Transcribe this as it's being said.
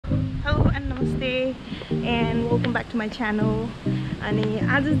and welcome back to my channel. अनि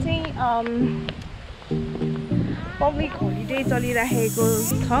आज चाहिँ public holiday चलिरहेको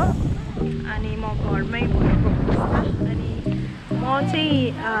छ अनि म घरमै भएको अवस्था अनि म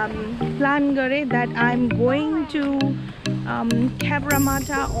चाहिँ plan गरे that I'm going to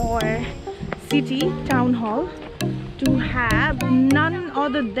Cabramatta or City Town Hall to have none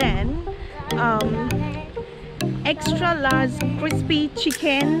other than extra large crispy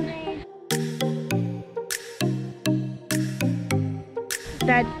chicken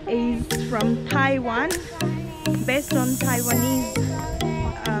that is from Taiwan, based on Taiwanese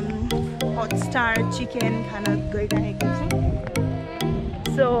Hotstar chicken khana gairaheko छु.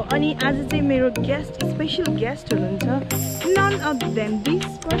 So ani आज चाहिँ मेरो guest, special guest हुनुहुन्छ, none other than this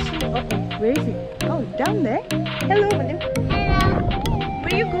person. Oh, where is he? Oh, down there. Hello, madam. Hello.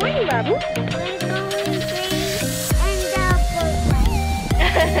 Where are you going, Babu? We're going to end up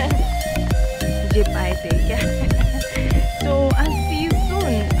Je pae त्यही क्या. So I'll see you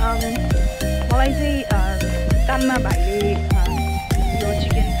soon. मलाई चाहिँ काममा भाइले यो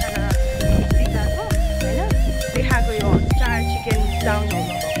chicken खाना सिकाएको हैन, देखाएको यो Hotstar chicken Town Hall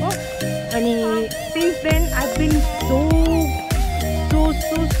मा भएको. अनि since then I've been so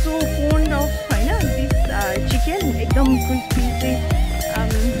fond of हैन this chicken, एकदम crispy चाहिँ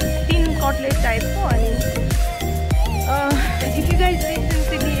thin cutlet type को. अनि if you guys live in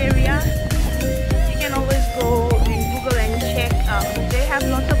Sydney area, you can always go in Google and check. They have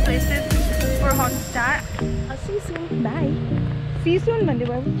lots of places for Hotstar. I'll see you soon. Bye. See you soon, Mandi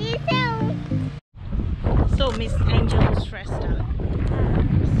Babu. See you soon. So Miss Angel is stressed out.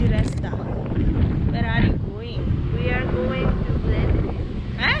 Siresta, where are you going? We are going to Glen.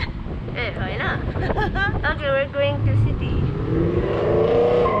 Huh? Eh, why not? Okay, we're going to City.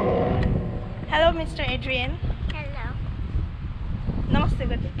 Hello, Mr. Adrian. Hello. Namaste,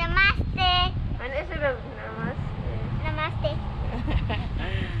 Gati. Namaste. Namaste.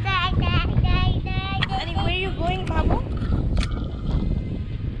 And where are you going, Babu?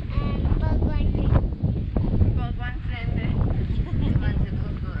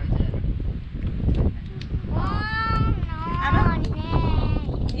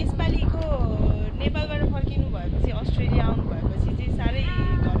 यसपालिको नेपालबाट फर्किनु भएपछि Australia आउनु भएपछि चाहिँ साह्रै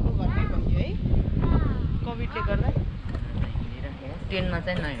घरको घरमै भयो है कोभिडले गर्दा. ट्रेनमा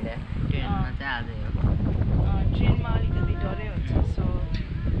चाहिँ नहिँडे, ट्रेनमा चाहिँ आजै हो. ट्रेनमा अलिकति डरै हुन्छ. सो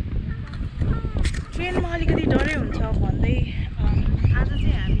ट्रेनमा अलिकति डरै हुन्छ भन्दै आज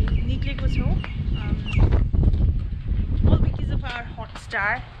चाहिँ हामी निक्लेको छौँ. All because of our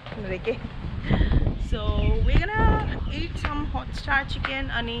Hotstar. So we're gonna eat some Hotstar chicken.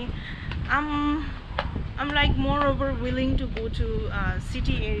 And I'm like moreover willing to go to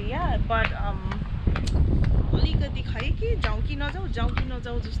city area, but अलिकति खै कि जाउँ कि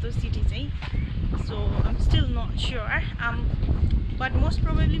नजाउँ जस्तो city चाहिँ. So I'm still not sure. But most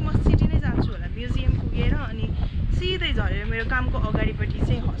probably म city नै जान्छु होला. म्युजियम पुगेर अनि सिधै झरेर मेरो कामको अगाडिपट्टि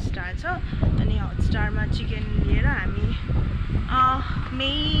चाहिँ Hotstar छ. अनि Hotstarमा चिकन लिएर हामी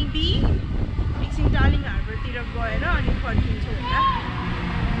मेबी एकछिन डार्लिङ हार्बरतिर गएर अनि फर्किन्छौँ होला.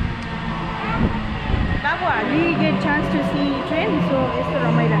 Babu hardly get chance to see train, so यस्तो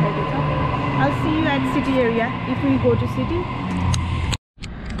रमाइरहेको छ. I'll see you at city area if we go to city.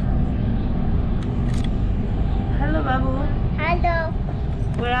 Hello, Babu. Hello.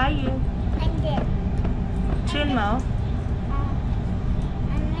 Where are you? I'm there. Train ma.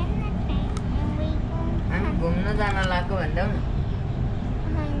 I'm in the train and we go. हामी घुम्न जान लाग्यो भन्दा न.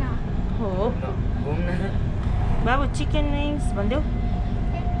 हो. घुम्न. Babu, chicken wings भन्देऊ.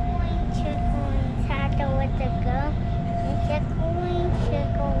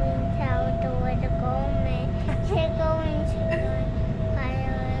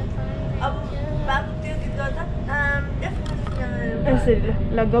 यसरी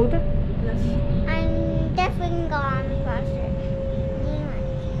लगाऊ त. I'm definitely gone faster.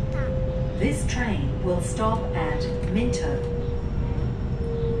 This train will stop at Minto.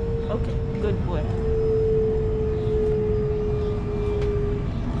 Okay, good boy.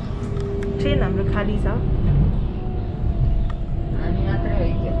 Train हाम्रो खाली छ. हामी मात्रै हो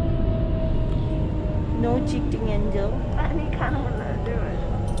कि. No cheating, Angel. अनि खानु मन लाग्यो.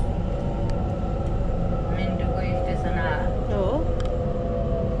 मिन्टोको स्टेसन आ. हो.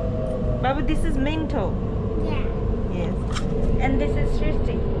 Babu, this is Minto. Yeah. Yes. And this is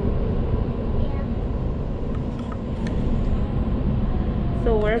Srishti. Yeah. So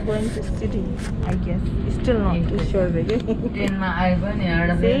we're going to city, I guess. Still not too sure again. ट्रेनमा आए पनि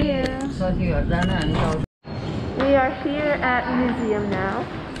एउटा See ya. साथीहरु जान हामी आउँछ. We are here at museum now.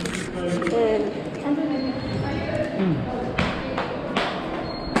 And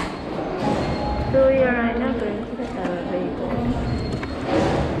So we are right now going to the elevator.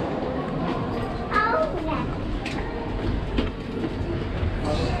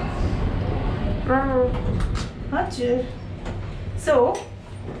 हजुर. So,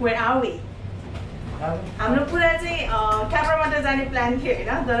 where are we? हाम्रो पुरा चाहिँ क्याप्रामाटा जाने प्लान थियो हैन,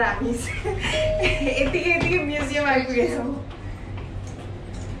 तर हामी यतिकै museum आइपुगेछौँ.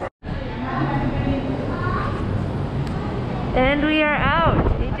 And we are out.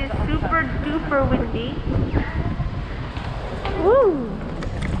 It is super duper windy. Woo!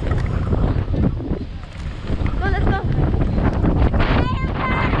 Go, let's go.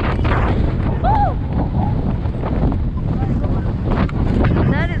 Woo!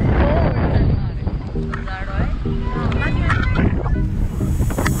 That is cold. Is that right?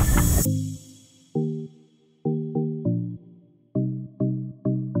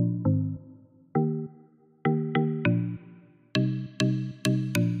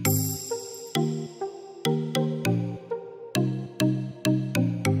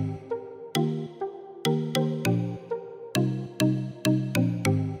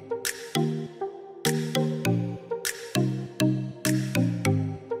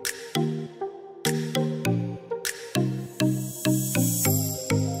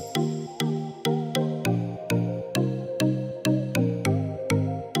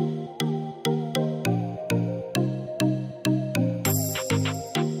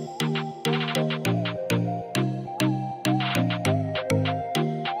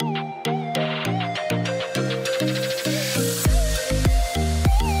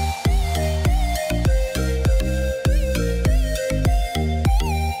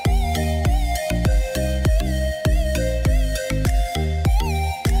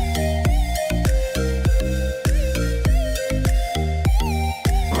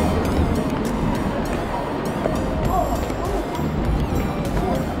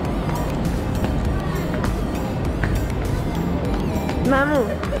 Mamu.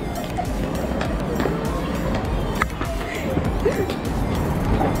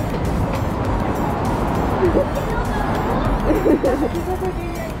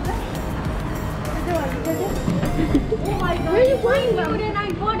 Where are you going, Mom? And I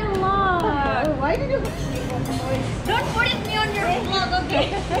bought a lot. Why did you? Don't put it me on your vlog, okay?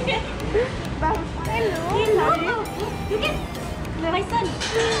 Hello. You can. My son.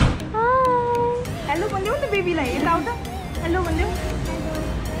 Hi. Hello, भन्देऊ न बेबीलाई यता आऊ त. Hello, भन्देऊ.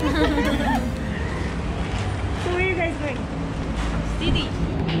 So where are you guys going? Sydney.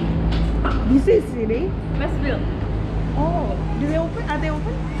 This is Sydney. Westville. Oh, do they open? Are they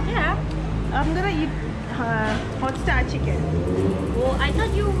open? Yeah. I'm gonna eat Hotstar chicken. Well, I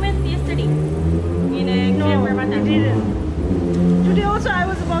thought you went yesterday. No, we didn't. Today also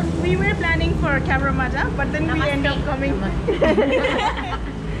we were planning for Cabramatta, but then we end up coming.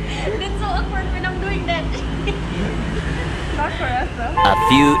 That's so awkward when I'm doing that. Not for us though. A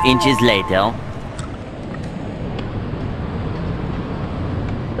few inches later.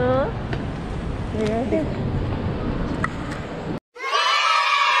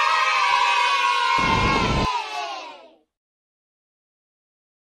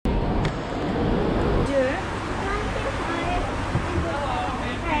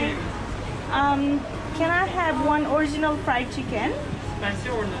 Can I have one original fried chicken? Spicy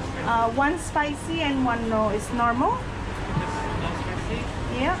or no spicy? One spicy and one no. It's normal. No spicy?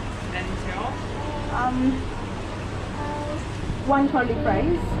 Yeah. Anything else? One curly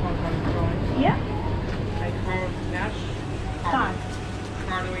fries. Yeah. Like for Nash? Card.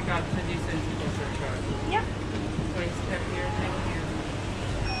 Card we got 20 cents equals for charge. Yeah. Please step here, thank you.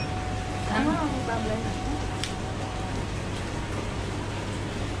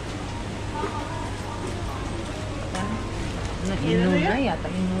 Inuna yata,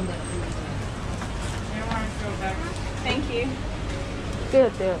 inuna. You want to go back? Thank you.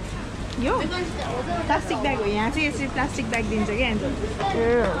 Good, good. Yo. Plastic bag हो यहाँ चाहिँ यसरी plastic bag दिन्छ क्या angel.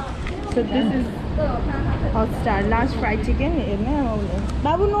 Yeah. So this is Hotstar large fried chicken. हेर्नु आउनु.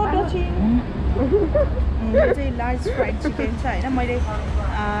 बाबु no touching. यो चाहिँ large fried chicken छ हैन. मैले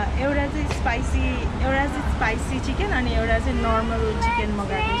एउटा चाहिँ spicy chicken अनि एउटा चाहिँ normal chicken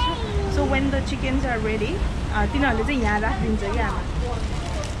मगाएको छु. So when the chickens are ready, तिनीहरूले चाहिँ यहाँ राखिदिन्छ क्या आमा.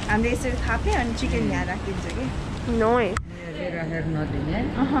 हामीले यसरी थाप्यो अनि chicken यहाँ राखिदिन्छ के. Nice.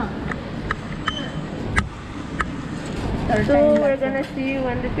 So we're gonna see you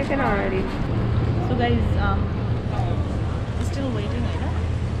when the chicken are ready. So guys, still waiting, right?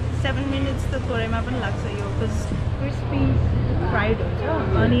 7 minutes to थोरैमा पनि लाग्छ यो because crispy fried हुन्छ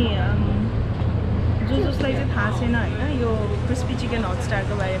अनि जसलाई चाहिँ थाहा छैन हैन यो crispy chicken Hotstar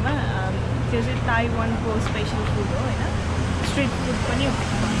को बारेमा त्यो चाहिँ ताइवानको स्पेशल फुड हो हैन स्ट्रीट फुड पनि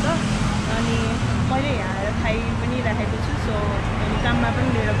भन्छ अनि मैले यहाँ आएर खाइ पनि राखेको छु सो अनि काममा पनि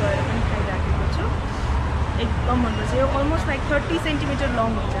लिएर गएर पनि खाइराखेको छु एकदम मनपर्छ यो अलमोस्ट लाइक 30 सेन्टिमिटर लङ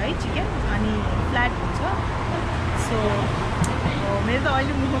हुन्छ है चिकन अनि फ्ल्याट हुन्छ सो मेरो त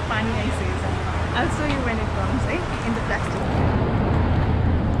अहिले मुखमा पानी आइसकेको छ I'll show you when it comes है in the plastic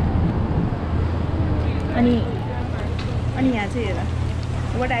अनि यहाँ चाहिँ हेर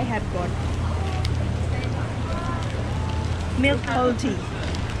what I have got milk tea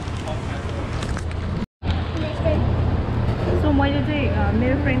so मैले चाहिँ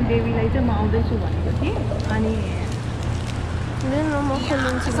मेरो फ्रेन्ड देवीलाई चाहिँ म आउँदैछु भनेको थिएँ अनि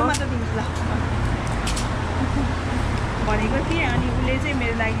भनेको थिएँ अनि उसले चाहिँ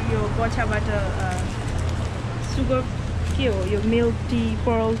मेरो लागि यो गछाबाट सुगर के हो यो मिल्क टी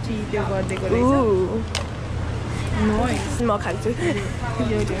पर्ल टी त्यो गरिदिएको रहेछ म खान्छु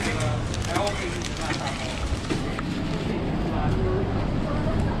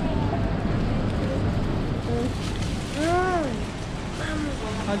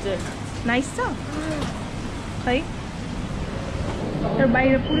हजुर नाइस छ खै तर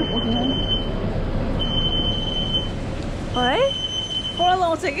बाहिर पुरै पोख्नु है pearl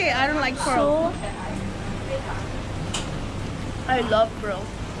आउँछ कि I don't like pearl I love pearl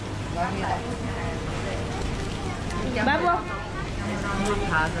बाबु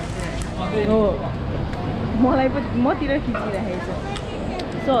हो मलाई पनि मतिर खिचिरहेको छ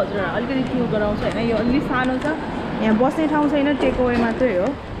सो हजुर अलिकति फिल गराउँछ होइन यो अलिकति सानो छ यहाँ बस्ने ठाउँ छैन टेक अवे मात्रै हो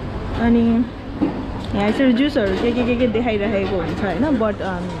अनि यहाँ यसरी जुसहरू के देखाइरहेको हुन्छ होइन बट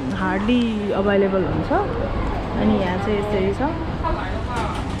हार्डली अभाइलेबल हुन्छ अनि यहाँ चाहिँ यसरी छ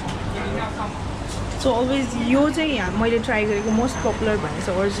सो अलवेज यो चाहिँ यहाँ मैले ट्राई गरेको मोस्ट पपुलर भनेको छ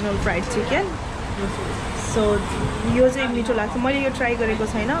ओरिजिनल फ्राइड चिकन सो यो चाहिँ मिठो लाग्छ मैले यो ट्राई गरेको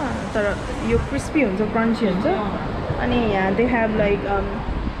छैन तर यो क्रिस्पी हुन्छ क्रन्ची हुन्छ अनि यहाँ दे हेभ लाइक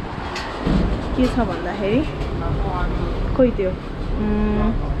के छ भन्दाखेरि खोइ त्यो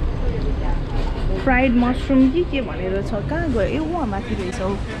फ्राइड मसरुम के भनेर छ कहाँ गयो ए उहाँ माथि रहेछ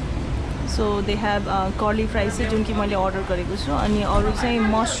हौ so they have curly fries चाहिँ जुन कि मैले अर्डर गरेको छु अनि अरू चाहिँ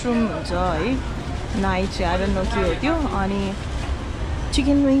मसरुम हुन्छ है नाइट चाहिँ आई डोन्ट नो के हो त्यो अनि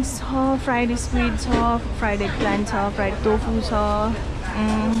चिकन विङ्स छ फ्राइड स्क्विड छ फ्राइड एग प्लान्ट छ फ्राइड टोफू छ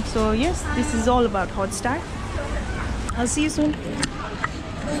so yes this is all about Hotstar I'll see you soon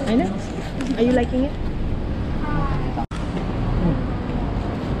हैन Are you liking it?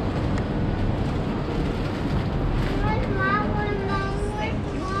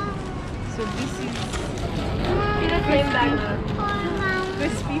 So this is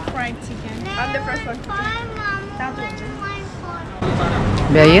crispy fried chicken. I'm the first one. Tato.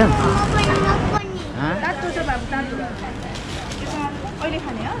 Bhaiya? Tato छ बाबु tato. अहिले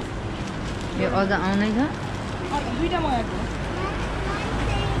खाने हो? यो अझ आउनै छ? दुईटा मगाएको.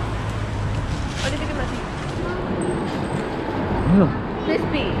 अलिकति माथि. यो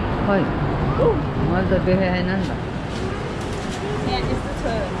Crispy. खै मैले त देखेको छैन नि त यहाँ यस्तो छ.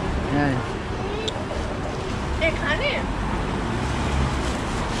 ए खाने?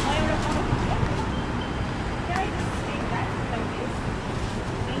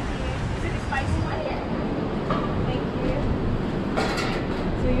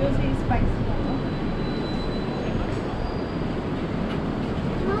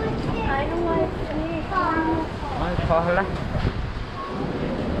 होला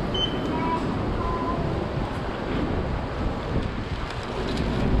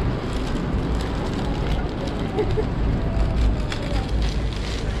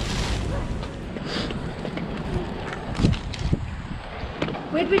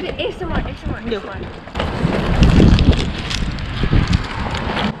Wait, extra one.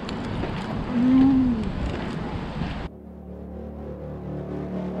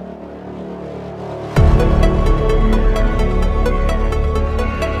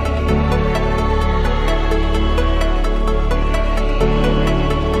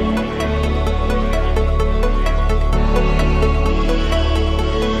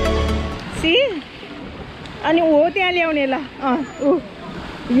 अनि हो त्यहाँ ल्याउने ल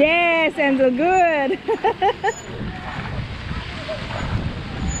Yes, Angel, good.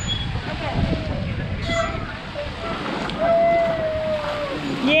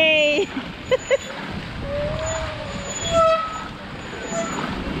 Yay.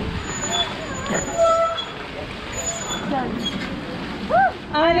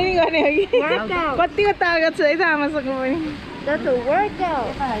 आमाले नि गर्ने हो कि कतिको तागत छ है त आमासँग पनि That's a workout.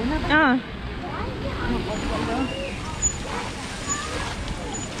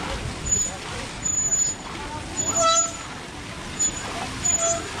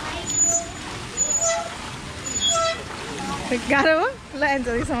 गाह्रो हो ल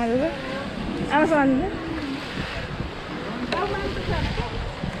एन्जल समाज आमासँग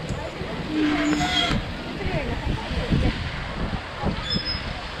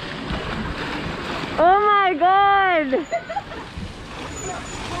Oh my god!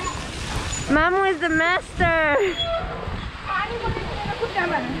 Mamu is the master!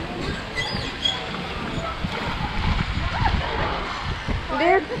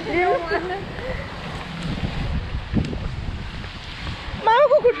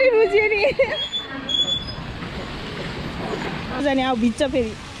 मामुको खुट्टी बुझ्यो नि जाने आऊ भिज्छ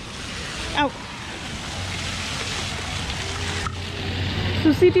फेरि आऊ सो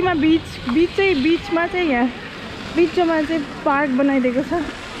सिटीमा बीचमा चाहिँ यहाँ बीचमा चाहिँ पार्क बनाइदिएको छ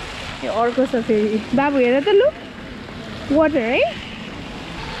यो अर्को छ फेरि बाबु हेर त लु वाटर है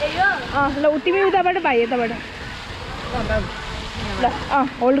ल तिमी उताबाट भाइ यताबाट ल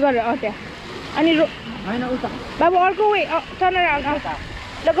होल्ड गरेर त्यहाँ अनि हैन उता बाबु अर्को वे टर्न अराउन्ड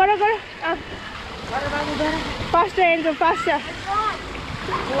ल गर गर फास्ट एन्ड फास्ट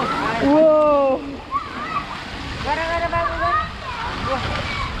वो गर बाबु गर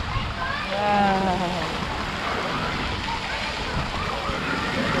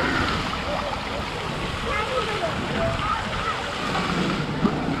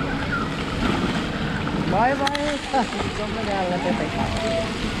भयो जम्मै गाला त्यतै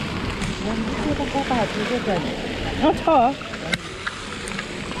त्यो त कता हात्नु के छ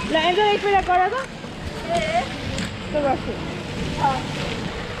ल एन्जल एकपल्ट गर त त्यो गर्छु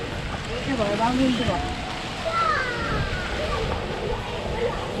के भयो बाबु मिल्छ भयो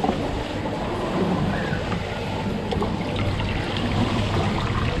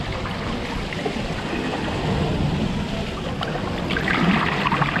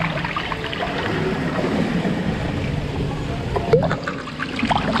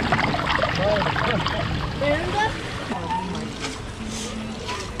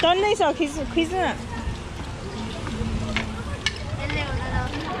टन्नै छ खिच्नु न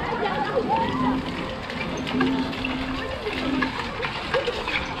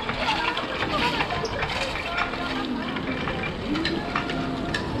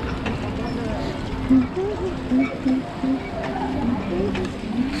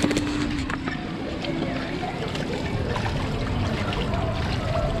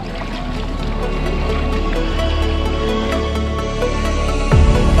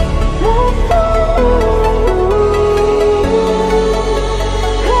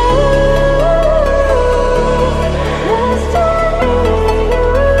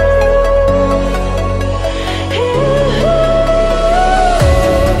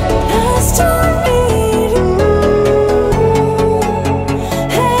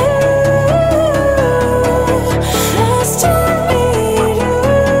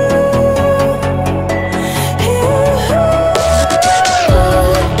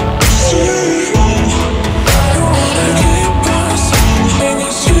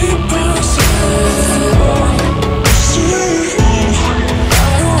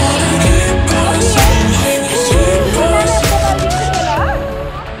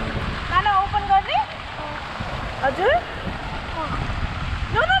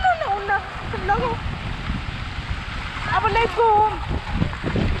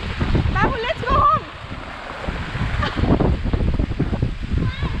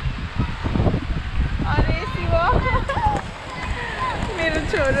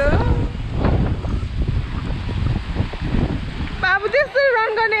बाबु त्यस्तो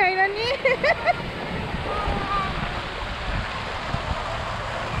रन गर्ने होइन नि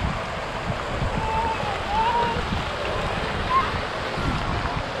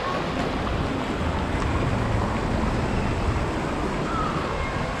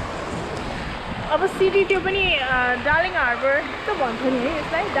अब सिटी त्यो पनि डार्लिङ हार्बर त भन्छ नि है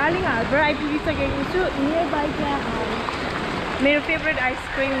यसलाई डार्लिङ हार्बर आइपुगिसकेको छु नियर बाई त्यहाँ मेरो फेभरेट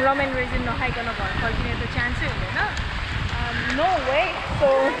आइसक्रिम रमेन रेजिन नखाइकन घर फर्किने त चान्सै हुँदैन नो वे सो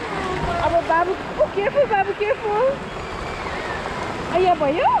अब बाबु केयरफुल बाबु केयरफुल यहाँ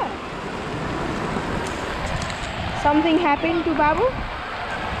भयो समथिङ ह्यापन टु बाबु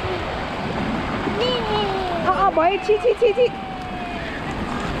भयो छि छि छि छि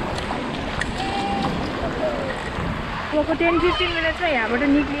अब 10-15 मिनट्समा यहाँबाट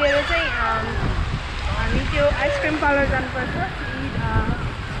निक्लिएर चाहिँ हामी त्यो आइसक्रिम पार्लर जानुपर्छ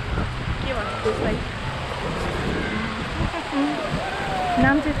के भन्नु त्यसलाई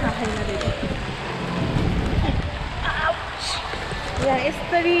नाम चाहिँ थाहा छैन त्यति यहाँ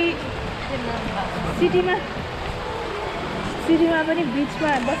यसरी सिटीमा पनि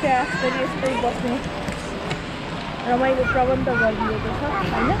बिचमा बसे यस्तै बस्ने रमाइलो प्रबन्ध गरिदिएको छ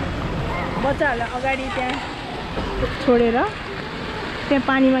होइन बच्चाहरूलाई अगाडि त्यहाँ छोडेर त्यहाँ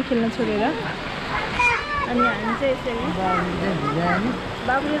पानीमा खेल्न छोडेर अनि हामी चाहिँ यसरी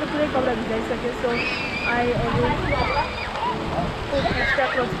बाबुले त पुरै कपडा भिजाइसक्यो so I always put extra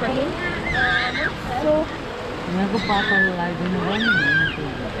clothes for him. So यहाँको पातल लाग्दैन पनि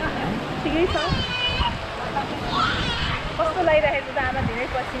ठिकै छ कस्तो लागिरहेको त आमा धेरै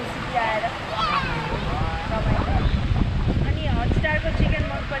पछि सिटी आएर अनि हटस्टारको चिकन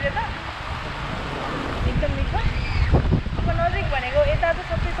मन पर्यो त एकदम मिठो अब नजिक भनेको यता त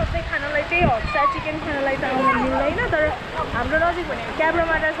सबै खानलाई त्यही हटस्टार चिकन खानलाई त आउनु मिल्दैन तर हाम्रो नजिक भनेको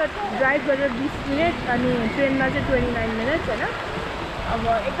क्याब्राबाट छ ड्राइभ गरेर 20 मिनट अनि ट्रेनमा चाहिँ 29 मिनट होइन अब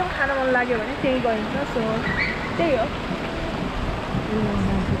एकदम खान मन लाग्यो भने त्यही गरिन्छ सो त्यही हो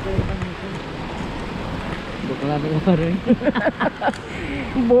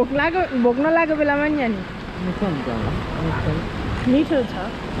भोक नलागेको बेलामा नि अनि मिठो छ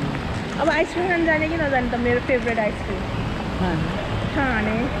अब आइसक्रिम खान जाने कि नजाने त मेरो फेभरेट आइसक्रिम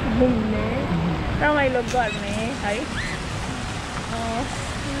खाने घुम्ने रमाइलो गर्ने है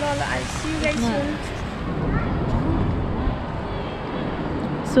ल I'll see you guys soon.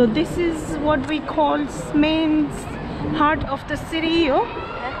 So this is what we call Smain's heart of the city,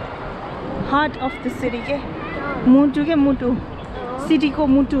 heart of the city ke mutu ke mutu city ko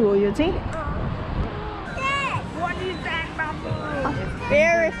mutu ho yo chai. What is that babu?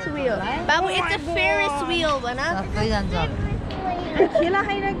 Ferris wheel. Babu, it's a Ferris wheel, bana. खेला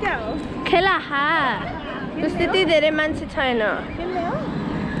खाइन क्या हो खेला हा त्यति धेरै मान्छे छैन खेल्ने हो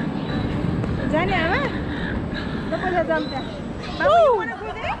जाने आमा ल पहिला जाम त्यहाँ बाबु you wanna go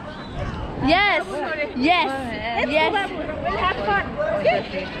there? Yes. Yes. Yes. We'll have fun. Okay?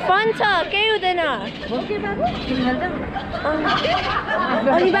 Fun छ केही हुँदैन Okay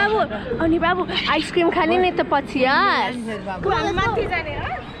बाबु अनि बाबु आइसक्रिम खाने नि त पछि यार हामी माथि जाने हो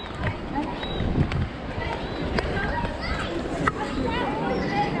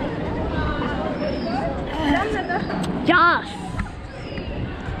Yes.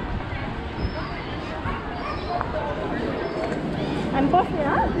 I'm posting,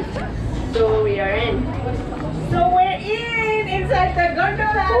 huh? So we are in. So we're inside the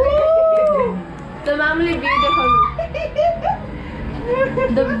gondola. The family view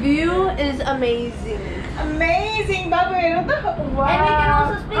The view is amazing. Amazing, Babu. Wow. And we can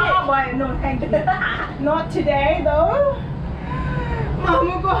also spin it. Oh, boy, no, thank you. Not today, though.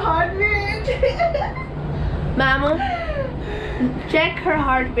 Mamu ko heartbeat. Mamu, check her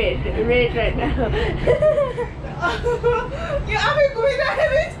heartbeat rate right now. You are going to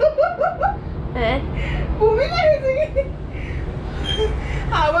Eh?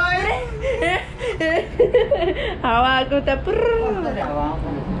 Hawa ko ta so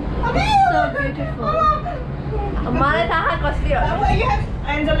beautiful. Mala taha kasli ho.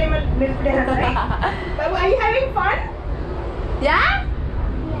 Babu, are you having fun? Yeah?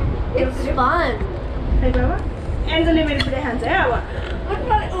 It's fun. Hey, Baba. Angela made it hands.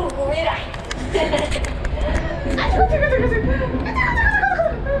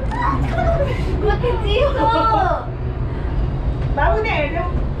 Look at these. Babu there.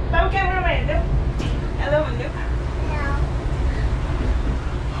 Babu cameraman. Hello, Manju.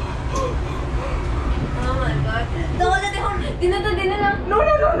 Oh my god. Dinner na. No. No,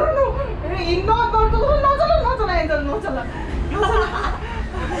 chala.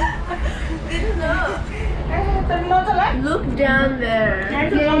 Didn't know. No, chala. Look down there.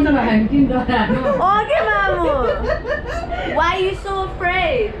 Okay, Mamu. Why are you so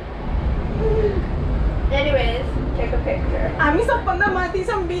afraid? Anyways, take a picture. हामी सबभन्दा माथि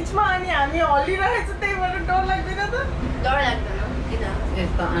छौँ बीचमा अनि हामी हल्लिरहेछ त्यही भएर डर लाग्दैन त डर लाग्दैन किन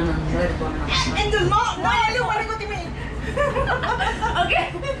यस्तो आनन्दले बन्न एन्जल नहल्लिउ भनेको तिमी Okay,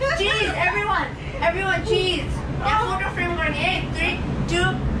 cheese, everyone cheese. Now photo frame गर्ने है 3 2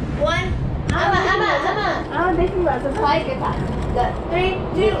 1 Ama देखिनु भएको छ 3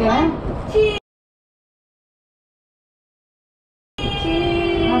 2 1 cheese.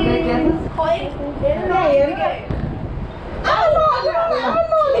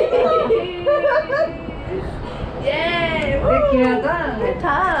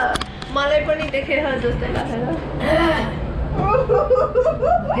 मलाई पनि देखेर जस्तै लाग्छ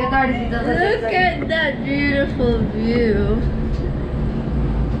Look at that beautiful view.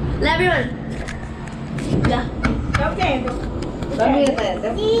 Everyone. Yeah. Okay.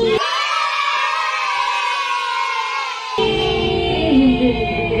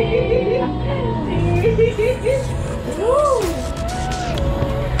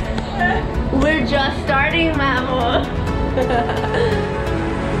 We're just starting, Mamu.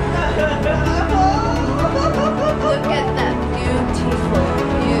 Look at that beautiful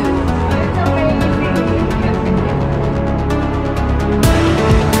view. It's amazing.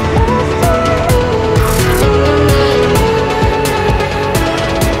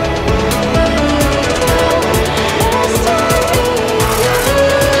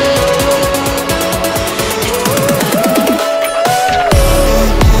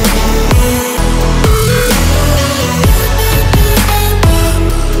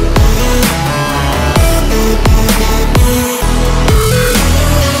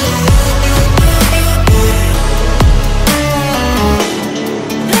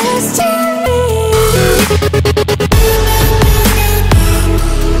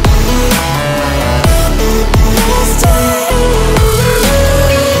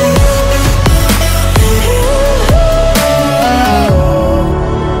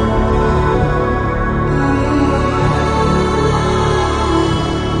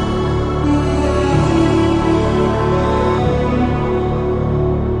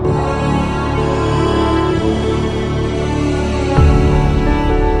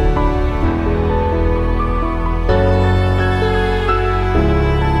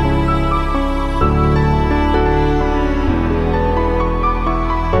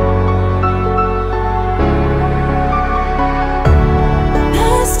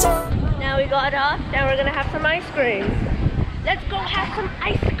 then we're gonna have some ice cream. Let's go have some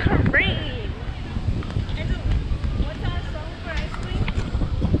ice cream. What's our song for ice cream?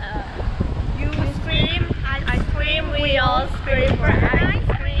 You scream, I scream, we all scream for ice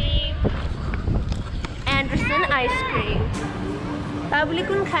cream. Anderson ice cream. Babuli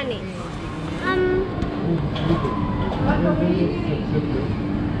kun khani?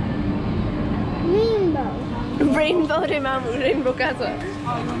 Rainbow. Rainbow re mamu, rainbow ka cha?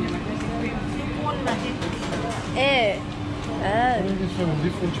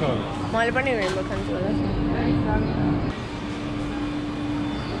 Different choice. मैले पनि rainbow खान्छु होला.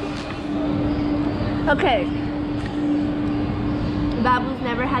 Okay. Babu's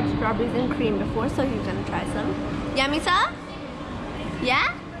never had strawberries and cream before, so he's gonna try some. Yummy, sir? Yeah?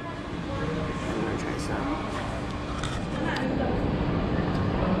 I'm gonna try some.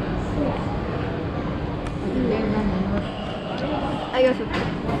 I guess it's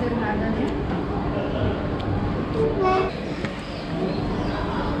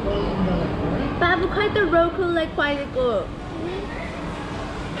Babu quite the Roku like quite a go.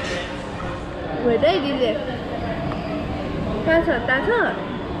 Where they did it? That's it.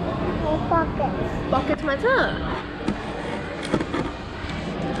 Pockets. Pockets matter.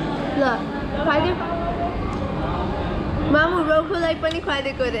 Look, quite a Mamu Roku like bunny quite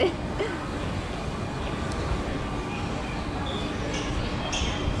a good.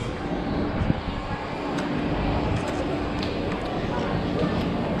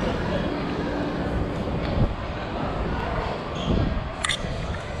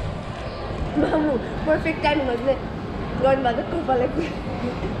 Mamu, perfect time wasn't it? Going by the kupa like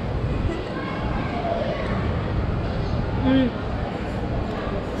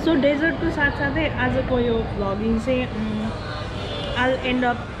So dessert ko साथ साथै आजको यो vlogging चाहिँ I'll end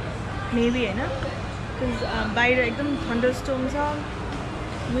up maybe हैन because बाहिर एकदम thunderstorm छ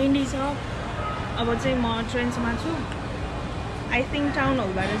windy छ अब चाहिँ म ट्रेनमा छु I think टाउन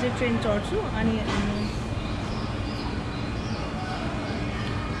हलबाट चाहिँ ट्रेन चढ्छु अनि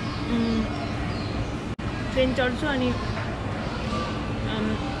ट्रेन चढ्छु अनि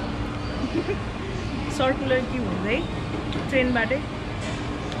सर्कुलर क्यू हुँदै ट्रेनबाटै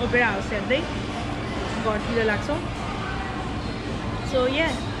ओपेरा हाउस हेर्दै घरतिर लाग्छौँ so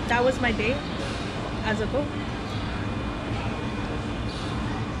yeah that was my day आजको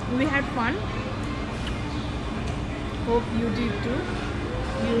we had fun hope you did too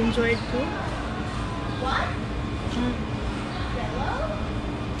you enjoyed too What?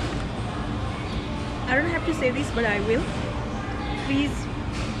 I don't have to say this, but I will. Please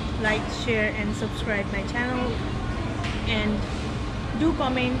like, share, and subscribe my channel, and do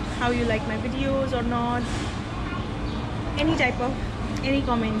comment how you like my videos or not. Any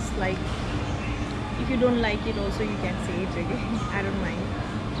comments. Like if you don't like it, also you can say it again. I don't mind.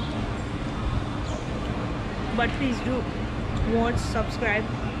 But please do watch, subscribe.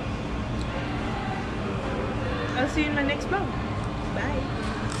 I'll see you in my next vlog. Bye.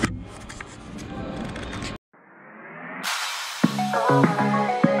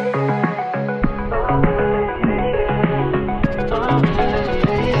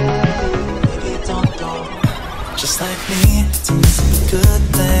 Just like me, it's a good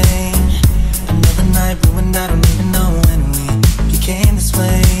thing. Another night ruined, I don't even know when we became this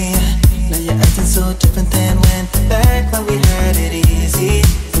way. Now you're acting so different than